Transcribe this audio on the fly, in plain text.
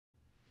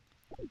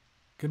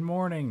Good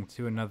morning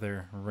to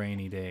another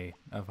rainy day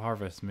of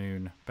Harvest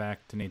Moon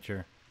back to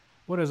nature.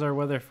 What is our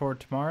weather for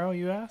tomorrow,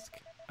 you ask?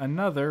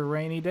 Another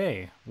rainy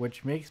day,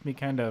 which makes me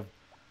kind of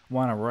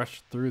want to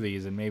rush through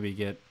these and maybe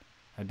get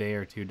a day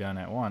or two done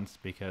at once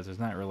because there's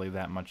not really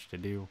that much to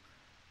do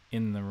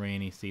in the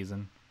rainy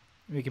season.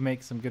 We can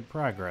make some good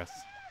progress.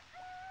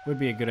 Would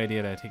be a good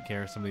idea to take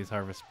care of some of these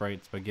harvest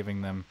sprites by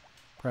giving them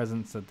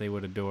presents that they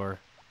would adore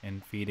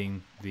and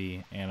feeding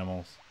the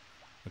animals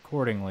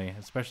accordingly,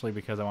 especially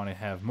because I want to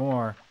have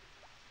more,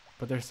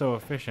 but they're so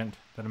efficient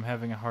that I'm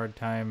having a hard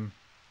time.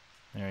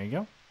 There you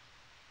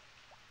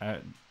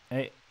go.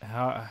 Hey,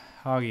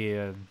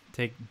 Hoggy,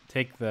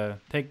 take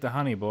the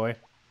honey, boy.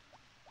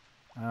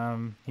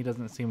 He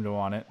doesn't seem to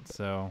want it,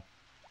 so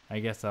I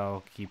guess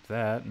I'll keep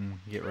that and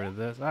get rid of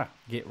this.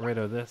 Get rid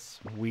of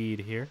this weed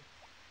here.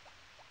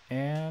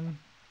 And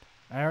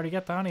I already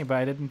got the honey, but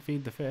I didn't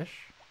feed the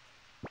fish.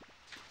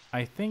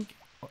 I think,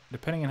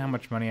 depending on how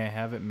much money I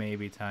have, it may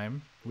be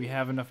time. We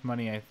have enough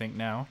money, I think,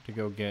 now to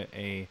go get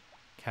a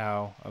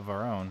cow of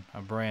our own,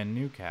 a brand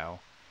new cow.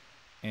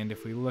 And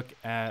if we look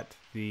at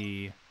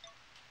the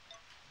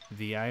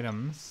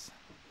items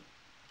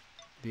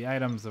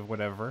of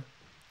whatever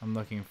I'm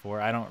looking for,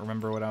 I don't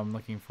remember what I'm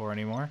looking for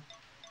anymore.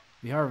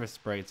 The harvest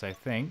sprites, I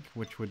think,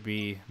 which would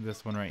be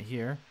this one right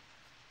here.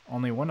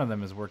 Only one of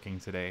them is working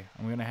today.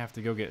 I'm gonna have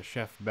to go get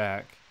Chef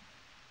back.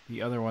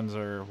 The other ones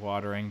are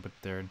watering, but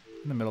they're in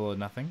the middle of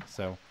nothing,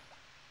 so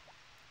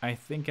I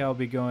think I'll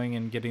be going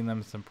and getting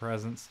them some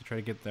presents to try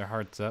to get their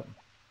hearts up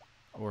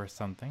or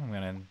something. I'm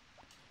gonna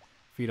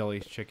feed all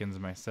these chickens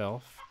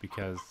myself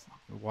because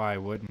why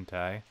wouldn't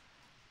I?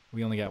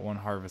 We only got one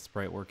harvest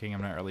sprite working.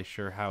 I'm not really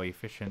sure how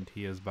efficient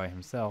he is by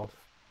himself,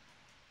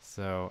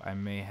 so I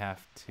may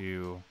have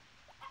to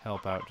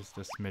help out just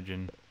a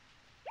smidgen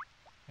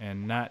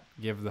and not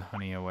give the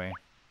honey away.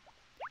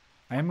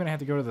 I am going to have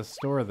to go to the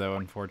store, though,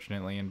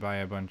 unfortunately, and buy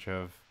a bunch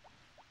of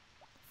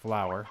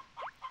flour.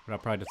 But I'll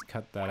probably just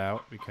cut that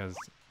out because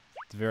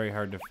it's very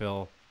hard to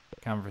fill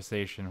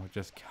conversation with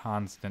just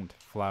constant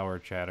flour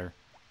chatter.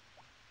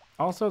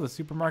 Also, the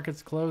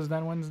supermarket's closed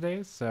on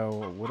Wednesdays,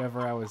 so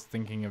whatever I was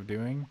thinking of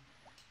doing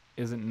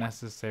isn't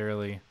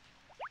necessarily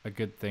a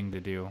good thing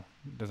to do.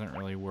 It doesn't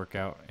really work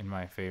out in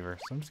my favor.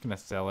 So I'm just going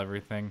to sell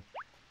everything.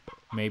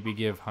 Maybe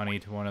give honey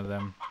to one of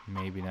them.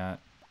 Maybe not.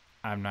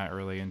 I'm not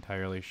really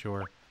entirely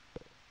sure.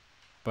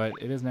 But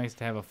it is nice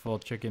to have a full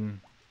chicken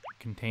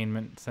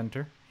containment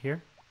center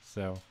here.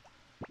 So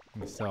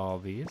we sell all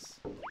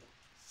these.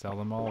 Sell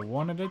them all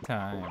one at a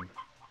time.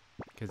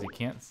 Because you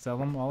can't sell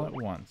them all at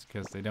once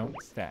because they don't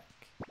stack.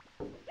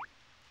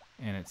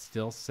 And it's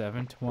still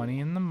 7:20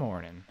 in the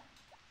morning.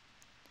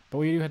 But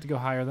we do have to go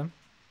hire them.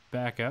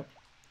 Back up.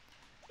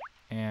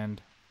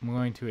 And I'm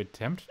going to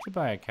attempt to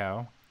buy a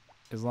cow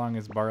as long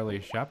as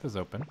Barley's shop is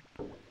open.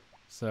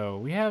 So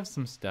we have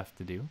some stuff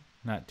to do.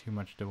 Not too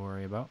much to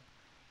worry about.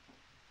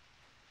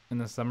 In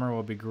the summer,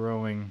 we'll be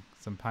growing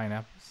some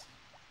pineapples,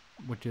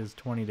 which is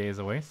 20 days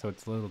away, so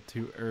it's a little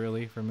too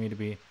early for me to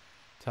be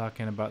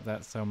talking about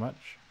that so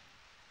much.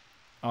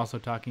 Also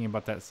talking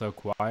about that so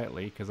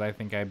quietly, because I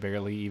think I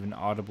barely even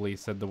audibly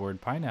said the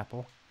word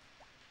pineapple.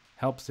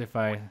 Helps if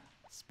I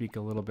speak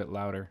a little bit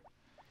louder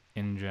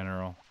in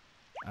general,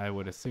 I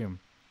would assume.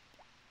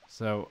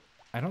 So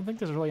I don't think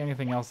there's really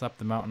anything else up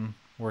the mountain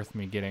worth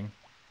me getting.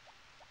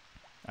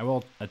 I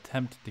will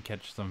attempt to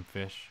catch some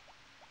fish,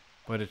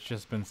 but it's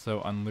just been so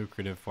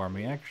unlucrative for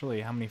me.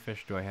 Actually, how many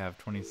fish do I have?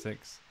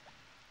 26.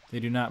 They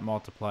do not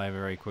multiply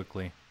very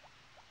quickly.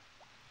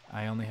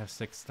 I only have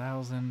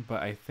 6,000,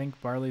 but I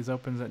think Barley's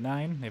opens at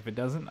 9. If it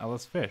doesn't, I'll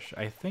just fish.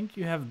 I think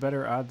you have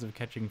better odds of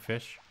catching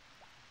fish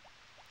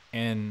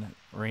in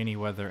rainy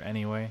weather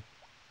anyway.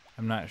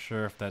 I'm not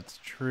sure if that's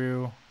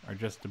true or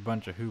just a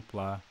bunch of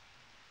hoopla,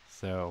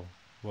 so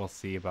we'll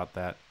see about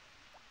that.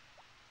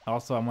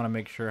 Also, I want to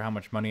make sure how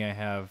much money I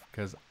have,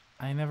 because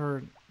I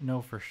never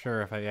know for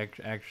sure if I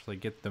actually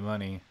get the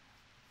money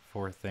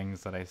for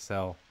things that I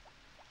sell.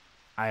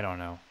 I don't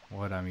know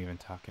what I'm even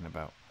talking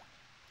about.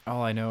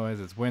 All I know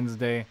is it's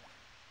Wednesday,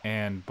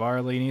 and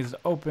Barley needs to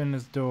open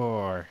his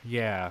door.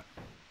 Yeah.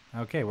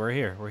 Okay, we're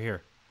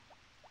here.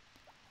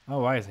 Oh,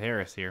 why is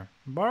Harris here?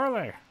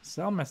 Barley,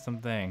 sell me some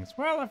things.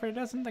 Well, if it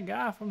isn't the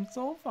guy from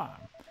Soul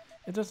Farm,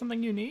 is there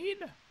something you need?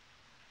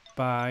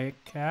 Buy a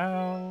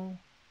cow.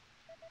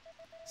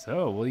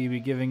 So, will you be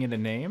giving it a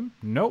name?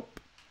 Nope.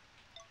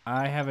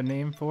 I have a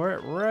name for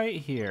it right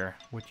here,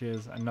 which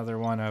is another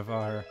one of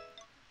our...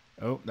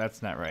 Oh,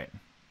 that's not right.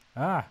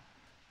 How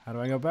do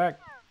I go back?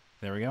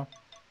 There we go.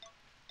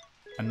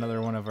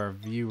 Another one of our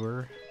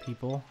viewer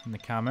people in the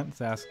comments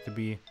asked to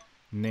be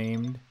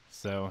named,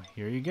 so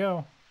here you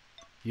go.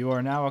 You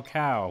are now a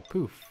cow.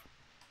 Poof.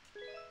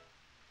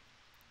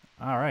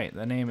 Alright,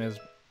 the name is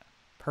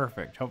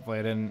perfect. Hopefully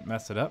I didn't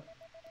mess it up.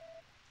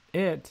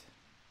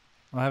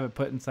 I'll have it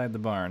put inside the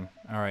barn.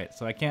 Alright,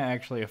 so I can't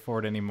actually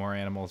afford any more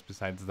animals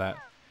besides that.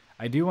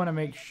 I do want to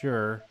make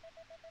sure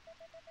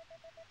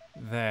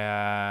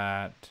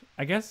that...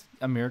 I guess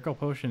a miracle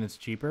potion is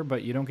cheaper,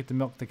 but you don't get to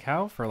milk the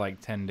cow for like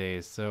 10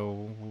 days.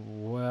 So,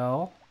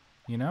 well,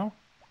 you know,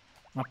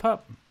 My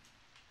pup.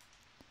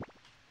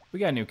 We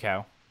got a new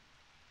cow.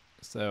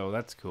 So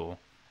that's cool.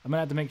 I'm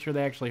gonna have to make sure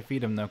they actually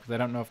feed him though, because I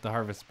don't know if the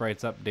harvest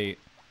sprites update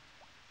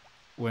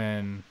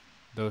when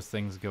those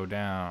things go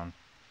down.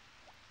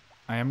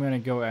 I am gonna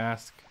go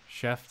ask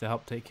Chef to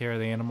help take care of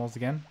the animals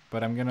again,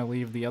 but I'm gonna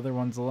leave the other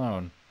ones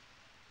alone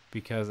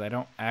because I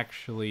don't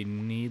actually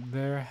need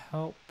their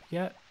help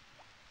yet,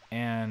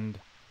 and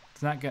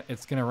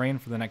it's gonna rain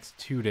for the next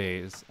 2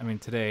 days. I mean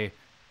today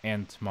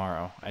and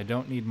tomorrow. I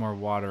don't need more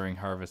watering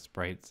harvest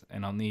sprites,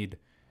 and I'll need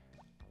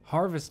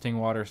harvesting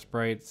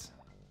sprites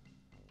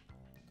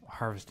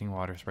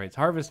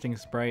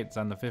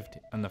on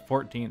the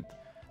 14th.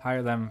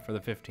 Hire them for the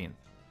 15th.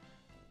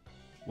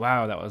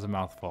 Wow, that was a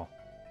mouthful.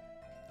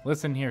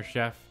 Listen here,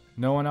 Chef.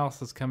 No one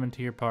else is coming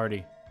to your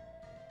party.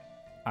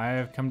 I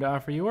have come to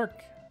offer you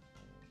work.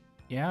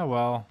 Yeah,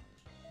 well,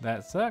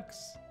 that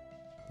sucks.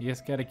 You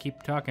just gotta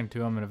keep talking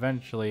to him and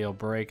eventually you'll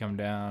break him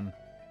down.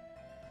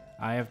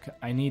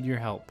 I need your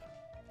help.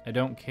 I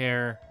don't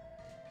care.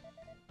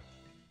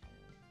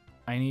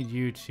 I need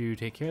you to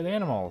take care of the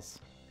animals.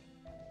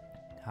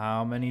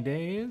 How many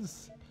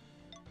days?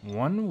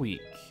 1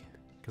 week.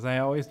 Because I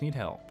always need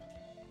help.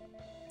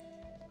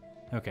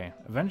 Okay,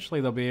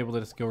 eventually they'll be able to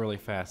just go really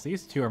fast.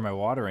 These two are my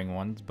watering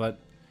ones, but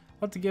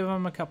let's give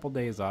them a couple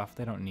days off.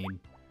 They don't need...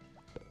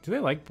 Do they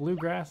like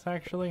bluegrass,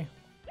 actually?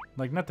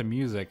 Like, not the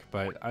music,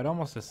 but I'd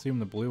almost assume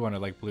the blue one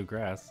would like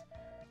bluegrass.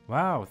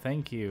 Wow,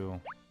 thank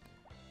you.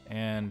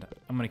 And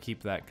I'm going to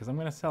keep that, because I'm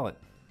going to sell it.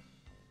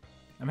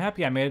 I'm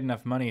happy I made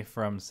enough money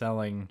from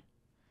selling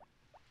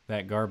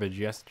that garbage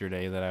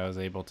yesterday that I was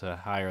able to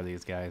hire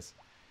these guys.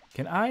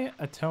 Can I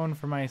atone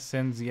for my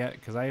sins yet?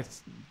 Because I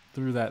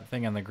threw that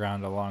thing on the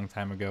ground a long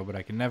time ago, but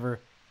I can never...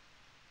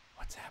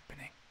 What's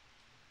happening?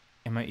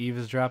 Am I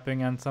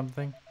eavesdropping on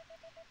something?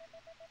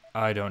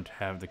 I don't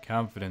have the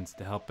confidence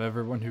to help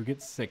everyone who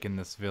gets sick in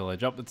this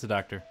village. Oh, it's a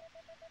doctor.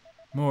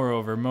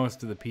 Moreover,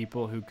 most of the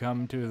people who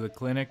come to the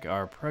clinic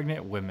are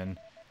pregnant women.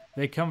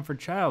 They come for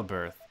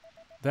childbirth.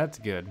 That's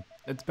good.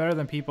 It's better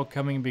than people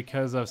coming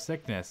because of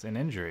sickness and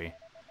injury.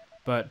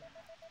 But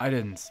I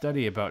didn't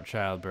study about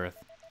childbirth.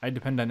 I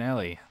depend on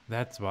Ellie.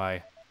 That's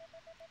why.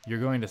 You're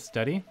going to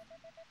study?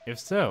 If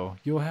so,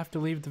 you'll have to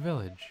leave the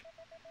village.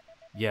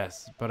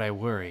 Yes, but I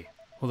worry.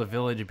 Will the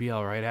village be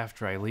alright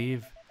after I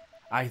leave?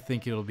 I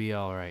think it'll be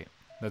alright.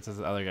 That's what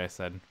the other guy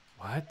said.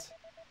 What?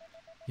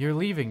 You're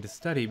leaving to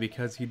study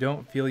because you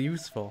don't feel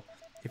useful.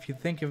 If you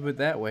think of it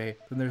that way,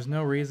 then there's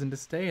no reason to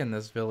stay in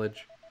this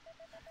village.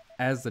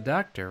 As the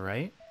doctor,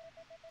 right?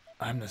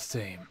 I'm the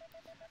same.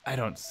 I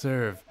don't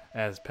serve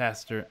as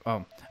pastor.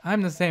 Oh,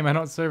 I'm the same. I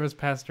don't serve as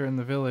pastor in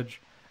the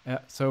village,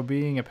 so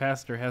being a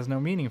pastor has no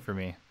meaning for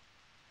me.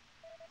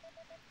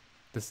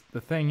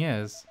 The thing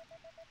is,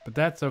 but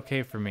that's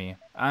okay for me.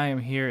 I am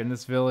here in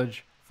this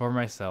village for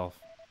myself.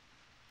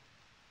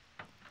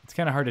 It's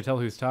kind of hard to tell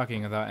who's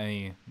talking without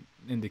any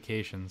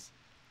indications.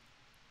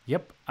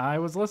 Yep, I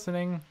was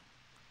listening.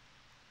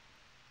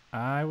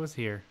 I was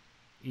here,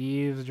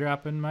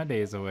 eavesdropping my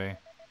days away.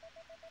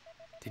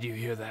 Did you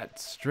hear that?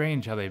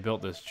 Strange how they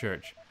built this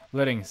church,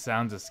 letting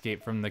sounds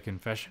escape from the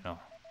confessional.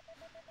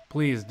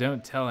 Please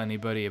don't tell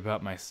anybody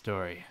about my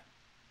story.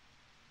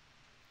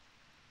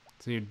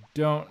 So you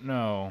don't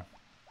know.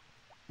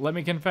 Let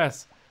me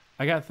confess.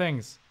 I got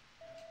things.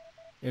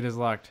 It is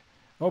locked.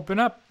 Open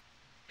up!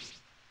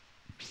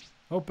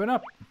 Open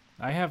up!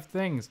 I have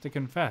things to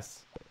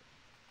confess.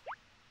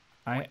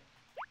 Let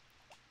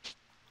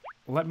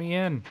me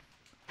in.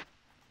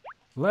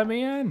 Let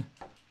me in!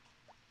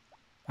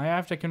 I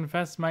have to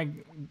confess I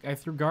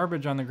threw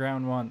garbage on the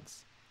ground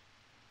once.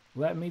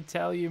 Let me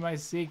tell you my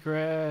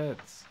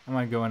secrets. I'm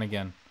gonna go in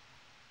again.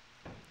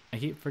 I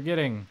keep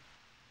forgetting.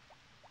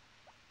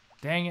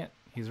 Dang it,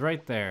 he's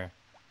right there.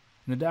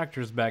 And the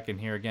doctor's back in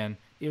here again,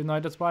 even though I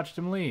just watched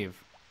him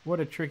leave.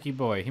 What a tricky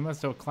boy. He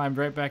must have climbed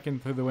right back in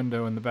through the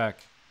window in the back.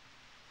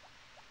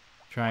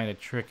 Trying to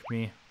trick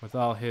me with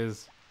all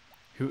his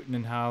hooting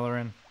and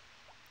hollering.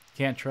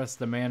 Can't trust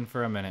the man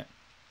for a minute.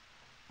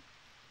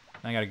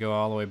 I gotta go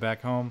all the way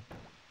back home.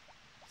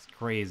 It's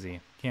crazy.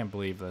 Can't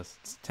believe this.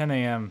 It's 10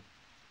 a.m.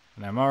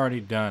 and I'm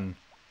already done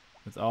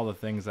with all the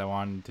things I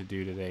wanted to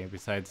do today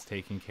besides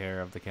taking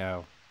care of the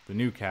cow. The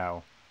new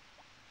cow.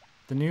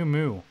 The new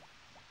moo.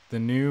 The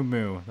new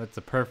moo. That's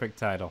a perfect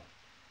title.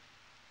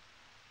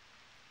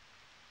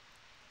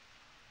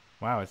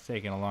 Wow, it's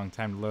taking a long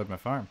time to load my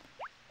farm.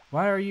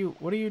 What are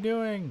you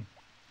doing?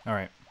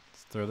 Alright,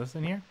 let's throw this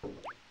in here.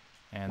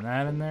 And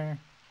that in there.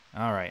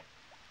 Alright.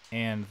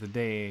 And the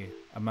day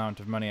amount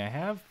of money I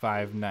have,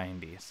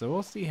 $5.90. So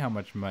we'll see how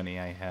much money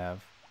I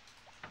have.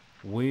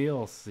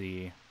 We'll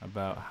see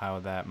about how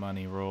that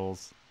money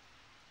rolls.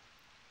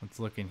 Let's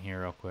look in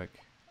here real quick.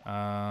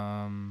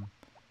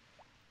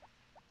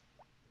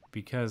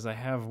 Because I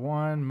have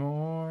one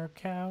more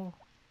cow.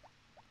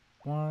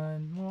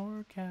 One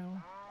more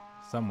cow.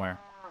 Somewhere.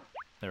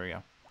 There we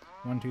go.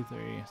 1, 2, 3.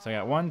 So I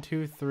got 1,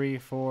 2, 3,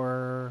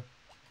 4.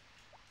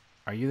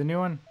 Are you the new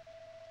one?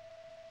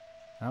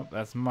 Oh,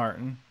 that's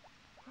Martin.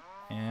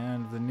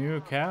 And the new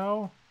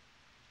cow?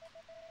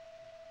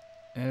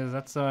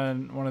 That's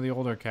one of the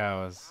older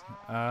cows.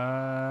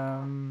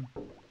 I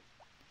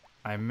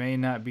may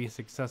not be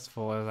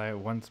successful as I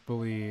once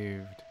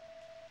believed.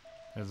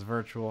 There's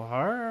Virtual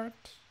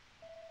Heart.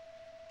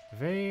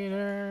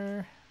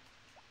 Vader.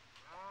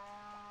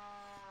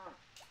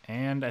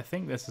 And I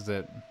think this is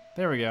it.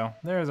 There we go.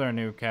 There's our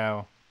new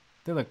cow.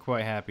 They look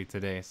quite happy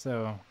today,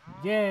 so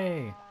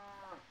yay!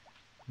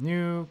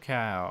 New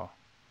cow.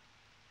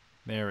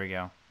 There we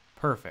go.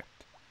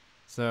 Perfect.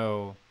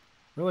 So,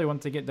 really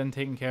once I get done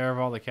taking care of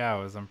all the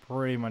cows, I'm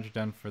pretty much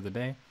done for the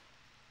day.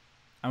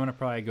 I'm going to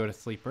probably go to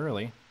sleep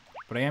early,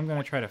 but I am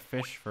going to try to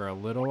fish for a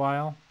little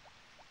while.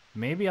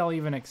 Maybe I'll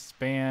even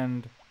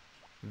expand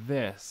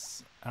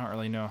this. I don't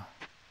really know.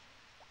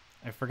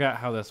 I forgot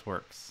how this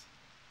works.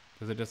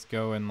 Does it just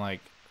go in like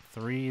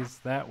threes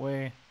that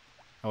way?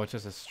 Oh, it's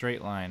just a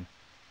straight line.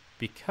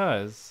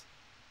 Because,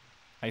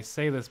 I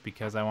say this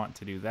because I want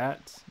to do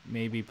that.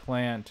 Maybe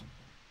plant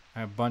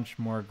a bunch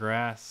more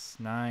grass.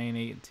 9,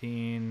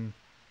 18.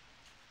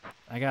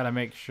 I gotta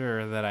make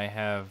sure that I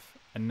have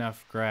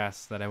enough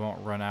grass that I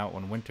won't run out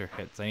when winter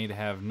hits. I need to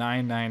have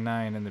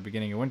 999 in the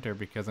beginning of winter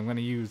because I'm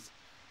gonna use,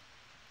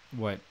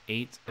 what,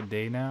 8 a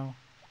day now?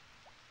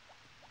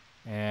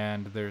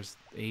 And there's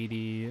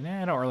 80.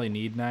 I don't really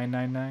need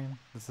 999.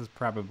 This is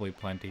probably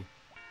plenty.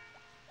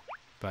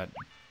 But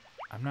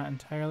I'm not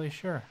entirely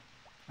sure.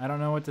 I don't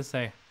know what to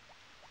say.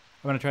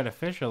 I'm going to try to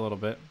fish a little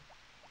bit.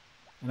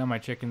 I know my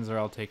chickens are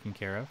all taken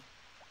care of.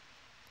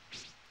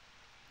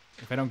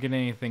 If I don't get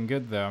anything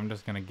good, though, I'm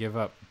just going to give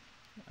up.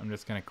 I'm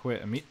just going to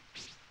quit.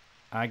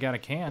 I got a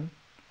can.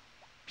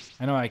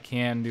 I know I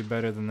can do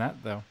better than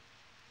that, though.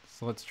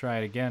 So let's try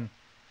it again.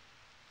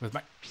 With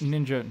my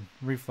ninja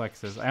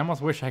reflexes. I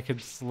almost wish I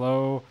could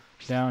slow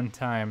down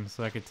time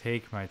so I could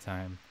take my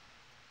time.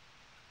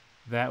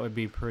 That would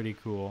be pretty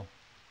cool.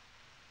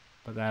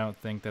 But I don't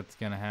think that's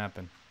going to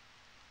happen.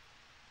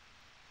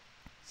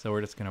 So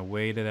we're just going to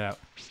wait it out.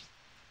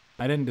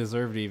 I didn't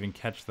deserve to even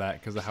catch that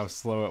because of how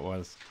slow it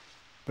was.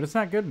 But it's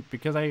not good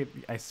because I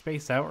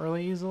space out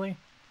really easily.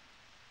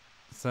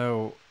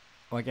 So,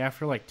 like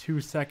after like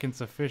 2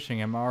 seconds of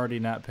fishing, I'm already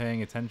not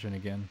paying attention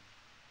again.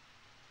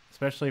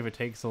 Especially if it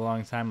takes a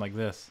long time like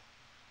this.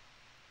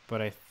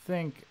 But I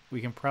think we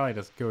can probably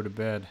just go to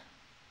bed.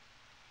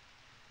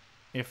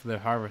 If the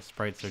harvest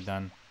sprites are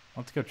done.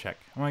 Let's go check.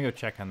 I want to go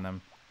check on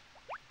them.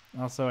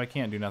 Also, I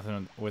can't do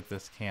nothing with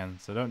this can.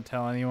 So don't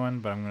tell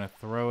anyone, but I'm going to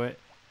throw it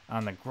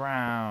on the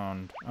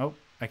ground. Oh,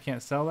 I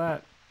can't sell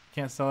that.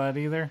 Can't sell that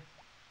either.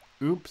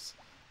 Oops.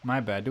 My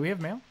bad. Do we have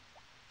mail?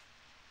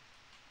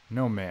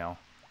 No mail.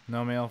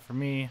 No mail for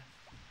me.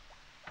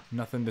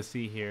 Nothing to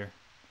see here.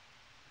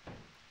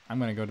 I'm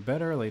going to go to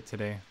bed early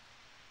today.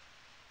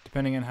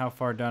 Depending on how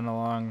far done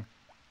along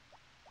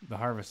the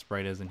harvest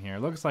sprite is in here.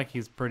 It looks like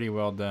he's pretty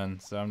well done,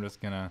 so I'm just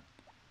going to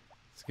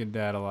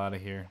skedaddle out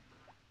of here.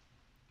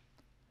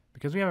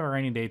 Because we have a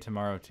rainy day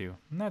tomorrow too,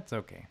 and that's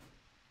okay.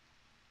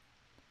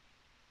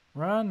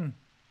 Run!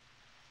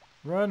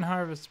 Run,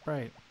 harvest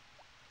sprite.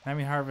 I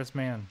mean harvest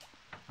man.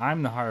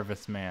 I'm the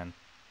harvest man.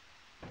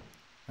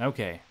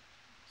 Okay,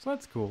 so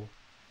that's cool.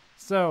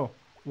 So,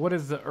 what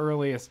is the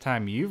earliest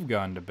time you've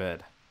gone to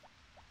bed?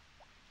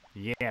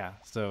 Yeah,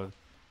 so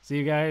see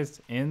you guys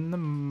in the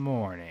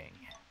morning.